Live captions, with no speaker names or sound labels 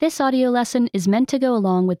This audio lesson is meant to go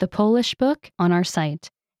along with the Polish book on our site.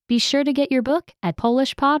 Be sure to get your book at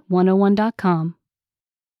polishpod101.com.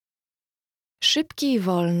 Szybki i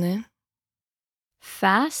wolny.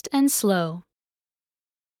 Fast and slow.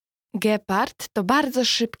 Gepard to bardzo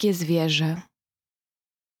szybkie zwierzę.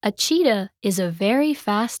 A cheetah is a very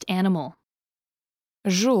fast animal.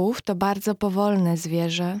 Żółw to bardzo powolne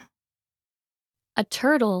zwierzę. A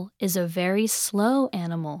turtle is a very slow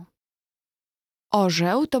animal.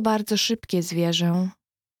 Orzeł to bardzo szybkie zwierzę.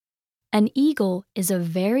 An eagle is a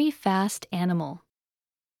very fast animal.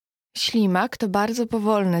 Ślimak to bardzo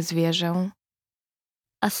powolne zwierzę.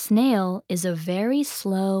 A snail is a very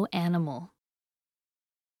slow animal.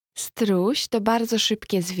 Struś to bardzo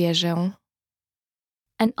szybkie zwierzę.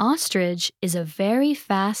 An ostrich is a very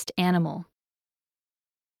fast animal.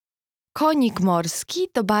 Konik morski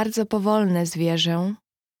to bardzo powolne zwierzę.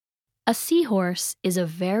 A seahorse is a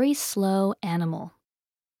very slow animal.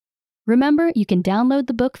 Remember, you can download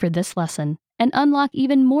the book for this lesson and unlock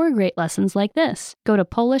even more great lessons like this. Go to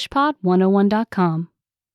polishpod101.com.